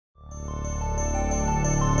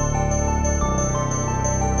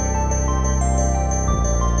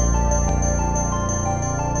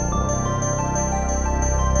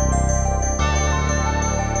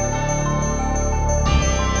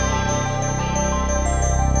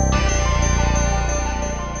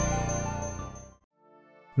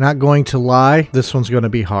Not going to lie, this one's going to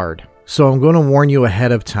be hard. So I'm going to warn you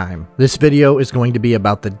ahead of time. This video is going to be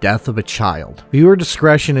about the death of a child. Viewer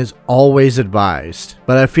discretion is always advised,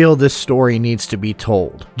 but I feel this story needs to be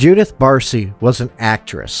told. Judith Barsi was an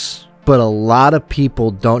actress, but a lot of people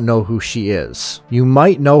don't know who she is. You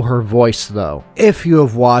might know her voice though, if you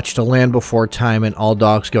have watched A Land Before Time and All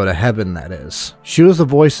Dogs Go to Heaven, that is. She was the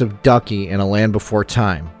voice of Ducky in A Land Before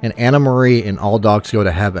Time, and Anna Marie in All Dogs Go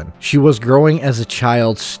to Heaven. She was growing as a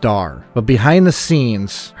child star, but behind the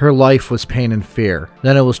scenes, her life was pain and fear.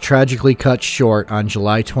 Then it was tragically cut short on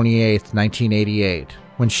July 28, 1988,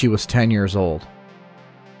 when she was 10 years old.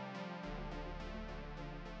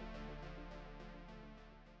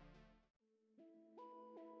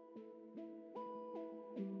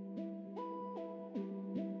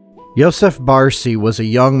 Judith Barsi was a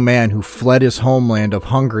young man who fled his homeland of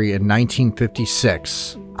Hungary in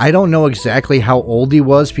 1956. I don't know exactly how old he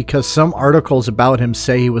was because some articles about him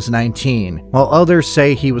say he was 19, while others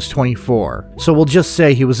say he was 24, so we'll just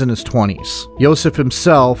say he was in his 20s. Josef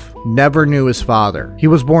himself never knew his father. He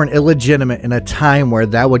was born illegitimate in a time where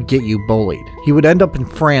that would get you bullied. He would end up in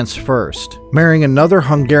France first, marrying another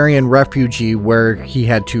Hungarian refugee where he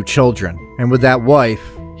had 2 children, and with that wife,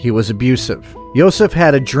 he was abusive. Josef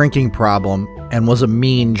had a drinking problem and was a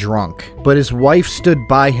mean drunk, but his wife stood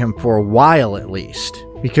by him for a while at least,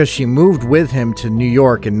 because she moved with him to New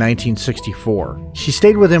York in 1964. She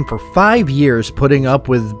stayed with him for 5 years, putting up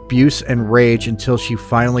with abuse and rage until she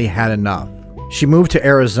finally had enough. She moved to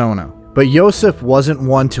Arizona, but Josef wasn't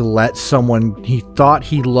one to let someone he thought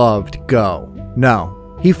he loved go.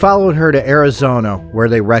 No, he followed her to Arizona where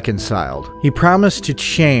they reconciled. He promised to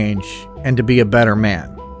change and to be a better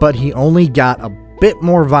man. But he only got a bit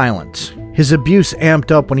more violent. His abuse amped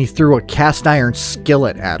up when he threw a cast iron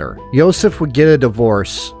skillet at her. Josef would get a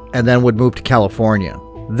divorce and then would move to California.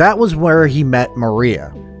 That was where he met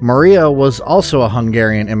Maria. Maria was also a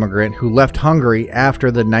Hungarian immigrant who left Hungary after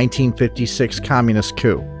the 1956 communist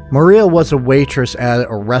coup. Maria was a waitress at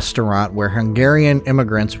a restaurant where Hungarian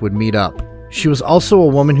immigrants would meet up. She was also a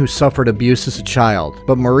woman who suffered abuse as a child,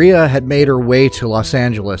 but Maria had made her way to Los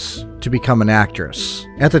Angeles to become an actress.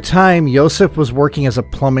 At the time, Josef was working as a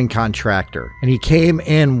plumbing contractor, and he came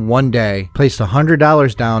in one day, placed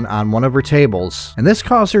 $100 down on one of her tables, and this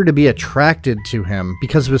caused her to be attracted to him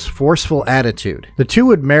because of his forceful attitude. The two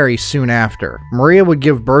would marry soon after. Maria would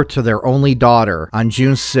give birth to their only daughter on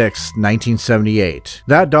June 6, 1978.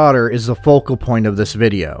 That daughter is the focal point of this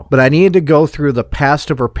video, but I needed to go through the past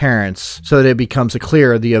of her parents so that it becomes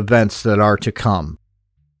clear the events that are to come.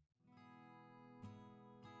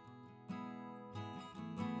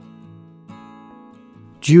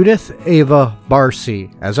 Judith Eva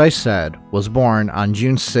Barsi, as I said, was born on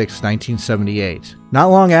June 6, 1978.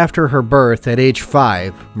 Not long after her birth, at age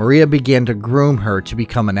 5, Maria began to groom her to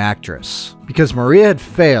become an actress. Because Maria had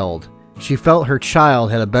failed, she felt her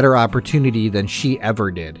child had a better opportunity than she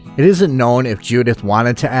ever did. It isn't known if Judith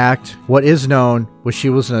wanted to act. What is known was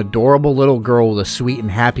she was an adorable little girl with a sweet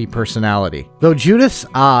and happy personality. Though Judith's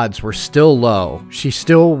odds were still low, she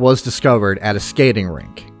still was discovered at a skating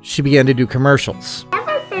rink. She began to do commercials.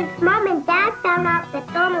 Ever since Mom and Dad found out that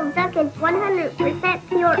Donald Duck is 100%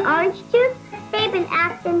 pure orange juice, they've been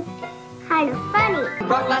acting kind of funny.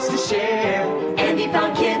 Brought lots to share, and he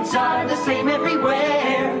found kids are the same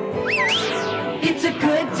everywhere. It's a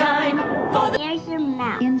good time for the... There's your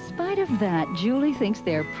mouth. In spite of that, Julie thinks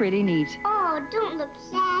they're pretty neat. Oh, don't look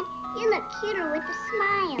sad. You look cuter with a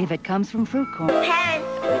smile. If it comes from fruit corn. Parents,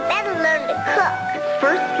 we better learn to cook.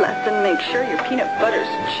 First lesson, make sure your peanut butter's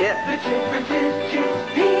chipped. The difference is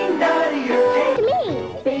choose peanut. To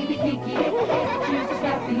me. Baby Kiki, she's a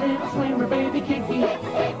sassy little swimmer, baby Kiki.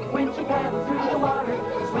 When she paddles through the water,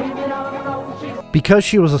 swimming on her own, she's... Because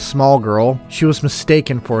she was a small girl, she was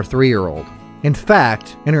mistaken for a 3-year-old. In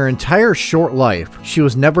fact, in her entire short life, she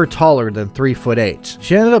was never taller than 3'8".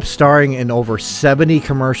 She ended up starring in over 70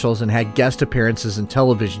 commercials and had guest appearances in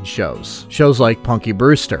television shows. Shows like Punky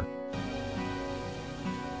Brewster.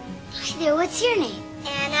 Hi there, what's your name?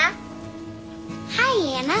 Anna.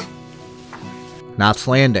 Hi, Anna. Knots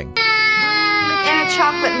Landing. And a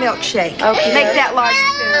chocolate milkshake. Okay. Make that large too.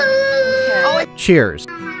 Oh, Cheers.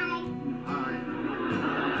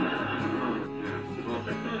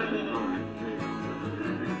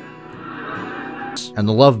 And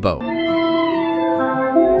The Love Boat. Did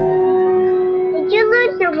you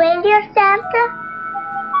lose your reindeer, Santa?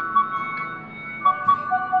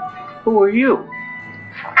 Who are you?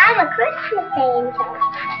 I'm a Christmas angel.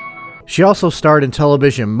 She also starred in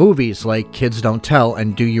television movies like Kids Don't Tell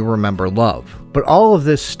and Do You Remember Love. But all of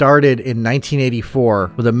this started in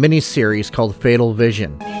 1984 with a miniseries called Fatal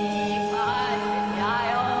Vision.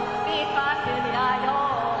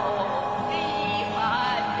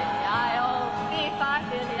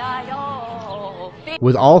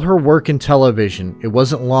 With all her work in television, it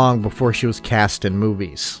wasn't long before she was cast in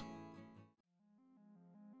movies.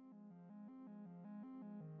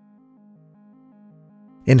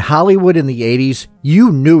 In Hollywood in the 80s,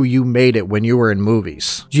 you knew you made it when you were in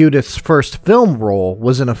movies. Judith's first film role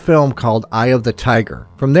was in a film called Eye of the Tiger.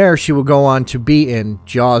 From there, she would go on to be in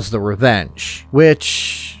Jaws: The Revenge,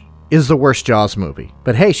 which is the worst Jaws movie.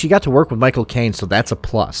 But hey, she got to work with Michael Caine, so that's a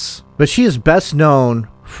plus. But she is best known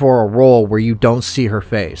for a role where you don't see her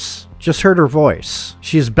face, just heard her voice.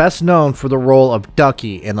 She is best known for the role of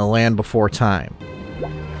Ducky in The Land Before Time.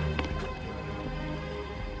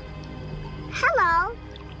 Hello.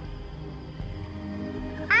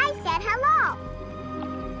 I said hello.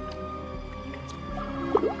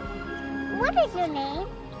 What is your name?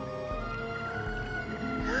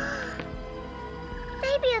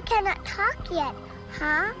 Maybe you cannot talk yet,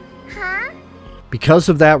 huh? Huh? Because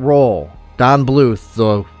of that role, Don Bluth,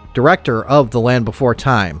 the director of The Land Before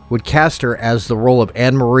Time, would cast her as the role of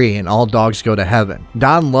Anne Marie in All Dogs Go to Heaven.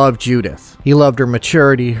 Don loved Judith. He loved her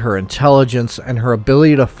maturity, her intelligence, and her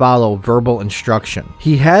ability to follow verbal instruction.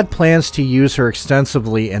 He had plans to use her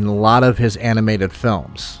extensively in a lot of his animated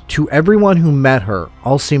films. To everyone who met her,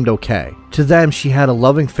 all seemed okay. To them, she had a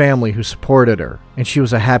loving family who supported her, and she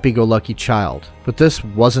was a happy-go-lucky child. But this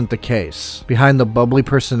wasn't the case. Behind the bubbly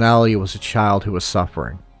personality was a child who was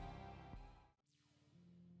suffering.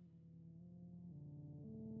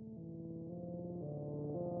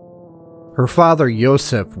 Her father,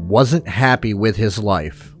 Yosef, wasn't happy with his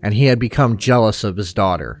life, and he had become jealous of his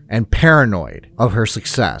daughter and paranoid of her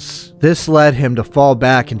success. This led him to fall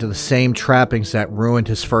back into the same trappings that ruined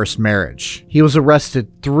his first marriage. He was arrested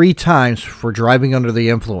 3 times for driving under the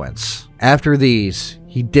influence. After these,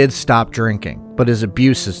 he did stop drinking, but his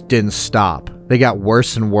abuses didn't stop. They got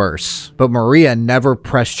worse and worse. But Maria never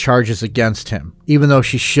pressed charges against him, even though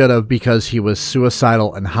she should have, because he was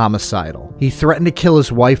suicidal and homicidal. He threatened to kill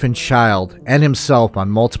his wife and child and himself on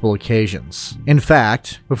multiple occasions. In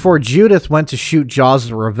fact, before Judith went to shoot Jaws: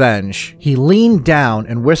 The Revenge, he leaned down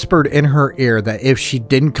and whispered in her ear that if she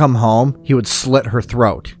didn't come home, he would slit her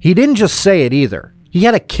throat. He didn't just say it either. He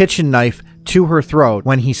had a kitchen knife to her throat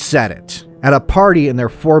when he said it. At a party in their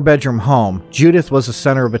 4-bedroom home, Judith was the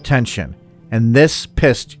center of attention, and this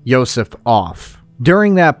pissed Yosef off.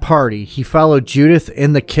 During that party, he followed Judith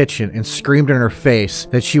in the kitchen and screamed in her face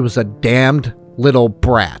that she was a damned little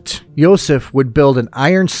brat. Yosef would build an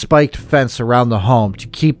iron-spiked fence around the home to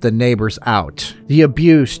keep the neighbors out. The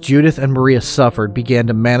abuse Judith and Maria suffered began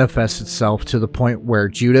to manifest itself to the point where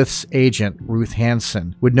Judith's agent, Ruth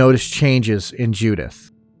Hansen, would notice changes in Judith.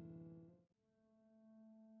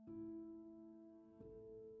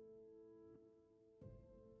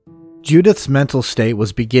 Judith's mental state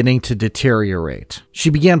was beginning to deteriorate. She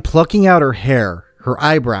began plucking out her hair, her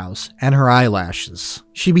eyebrows, and her eyelashes.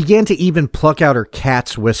 She began to even pluck out her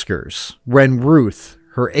cat's whiskers. When Ruth,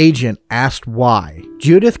 her agent, asked why,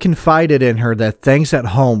 Judith confided in her that things at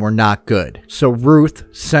home were not good, so Ruth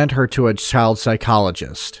sent her to a child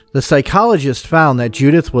psychologist. The psychologist found that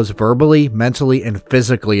Judith was verbally, mentally, and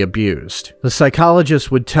physically abused. The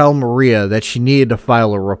psychologist would tell Maria that she needed to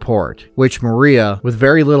file a report, which Maria, with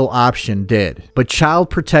very little option, did. But Child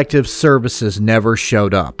Protective Services never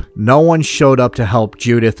showed up. No one showed up to help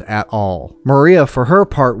Judith at all. Maria, for her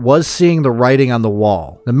part, was seeing the writing on the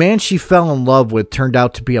wall. The man she fell in love with turned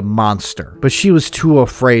out to be a monster, but she was too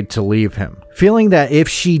afraid to leave him, feeling that if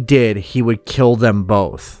she did, he would kill them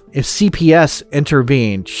both. If CPS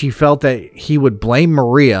intervened, she felt that he would blame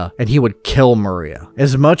Maria and he would kill Maria.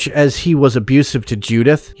 As much as he was abusive to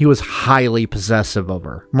Judith, he was highly possessive of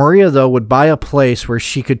her. Maria, though, would buy a place where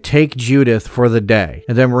she could take Judith for the day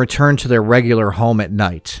and then return to their regular home at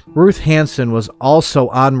night. Ruth Hansen was also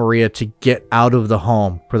on Maria to get out of the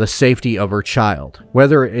home for the safety of her child.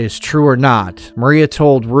 Whether it is true or not, Maria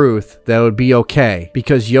told Ruth that it would be okay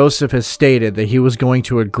because Yosef has stated that he was going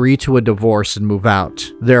to agree to a divorce and move out.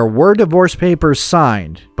 There were divorce papers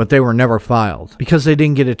signed, but they were never filed because they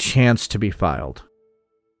didn't get a chance to be filed.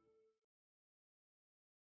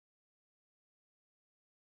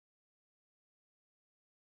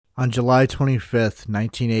 On July 25th,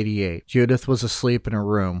 1988, Judith was asleep in her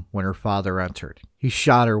room when her father entered. He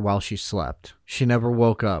shot her while she slept. She never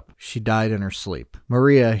woke up. She died in her sleep.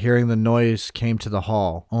 Maria, hearing the noise, came to the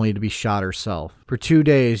hall, only to be shot herself. For 2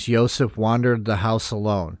 days, Yosef wandered the house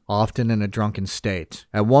alone, often in a drunken state.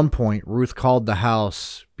 At one point, Ruth called the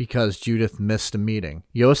house because Judith missed a meeting.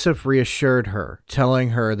 Yosef reassured her,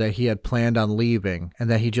 telling her that he had planned on leaving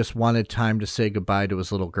and that he just wanted time to say goodbye to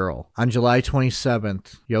his little girl. On July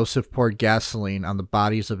 27th, Yosef poured gasoline on the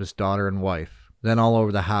bodies of his daughter and wife. then all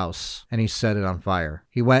over the house, and he set it on fire.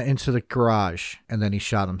 He went into the garage, and then he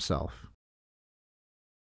shot himself.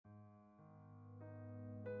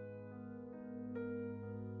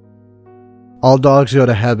 All Dogs Go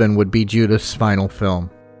to Heaven would be Judith's final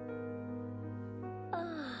film.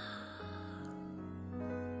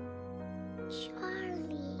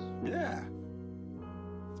 Charlie. Yeah.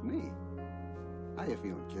 It's me. How you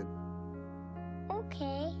feeling, kid?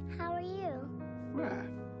 Okay, how are you? Yeah.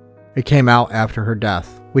 It came out after her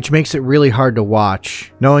death, which makes it really hard to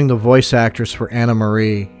watch, knowing the voice actress for Anna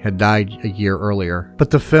Marie had died a year earlier. But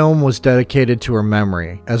the film was dedicated to her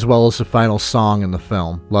memory, as well as the final song in the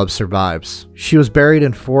film, Love Survives. She was buried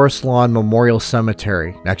in Forest Lawn Memorial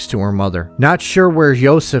Cemetery, next to her mother. Not sure where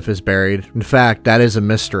Joseph is buried, in fact, that is a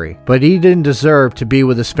mystery, but he didn't deserve to be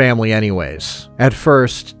with his family anyways. At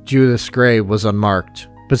first, Judith's grave was unmarked.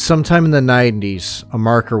 But sometime in the 90s, a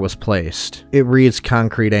marker was placed. It reads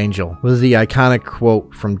Concrete Angel, with the iconic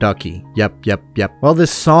quote from Ducky, "Yep, yep, yep." While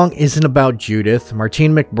this song isn't about Judith,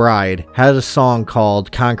 Martine McBride had a song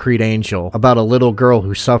called Concrete Angel about a little girl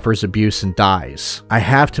who suffers abuse and dies. I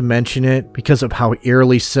have to mention it because of how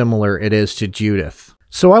eerily similar it is to Judith.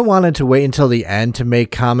 So I wanted to wait until the end to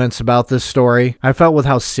make comments about this story. I felt with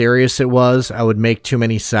how serious it was, I would make too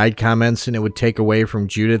many side comments and it would take away from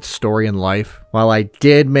Judith's story and life. While I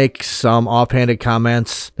did make some offhanded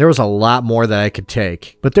comments, there was a lot more that I could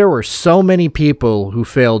take. But there were so many people who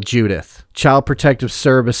failed Judith. Child Protective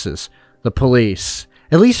Services, the police.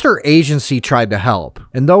 At least her agency tried to help.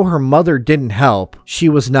 And though her mother didn't help, she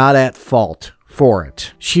was not at fault for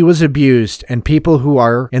it. She was abused, and people who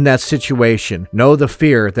are in that situation know the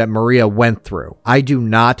fear that Maria went through. I do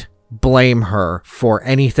not blame her for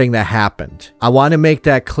anything that happened. I want to make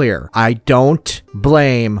that clear. I don't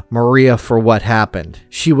blame Maria for what happened.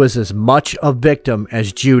 She was as much a victim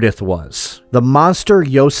as Judith was. The monster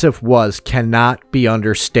Joseph was cannot be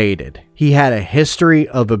understated. He had a history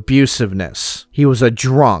of abusiveness. He was a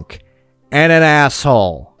drunk and an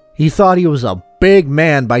asshole. He thought he was a big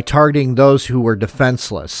man by targeting those who were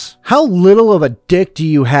defenseless. How little of a dick do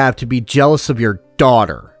you have to be jealous of your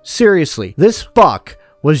daughter? Seriously, this fuck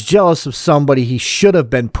was jealous of somebody he should have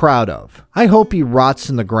been proud of. I hope he rots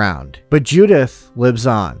in the ground. But Judith lives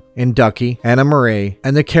on in Ducky, Anna Marie,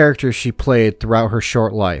 and the characters she played throughout her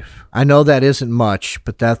short life. I know that isn't much,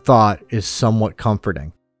 but that thought is somewhat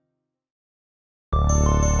comforting.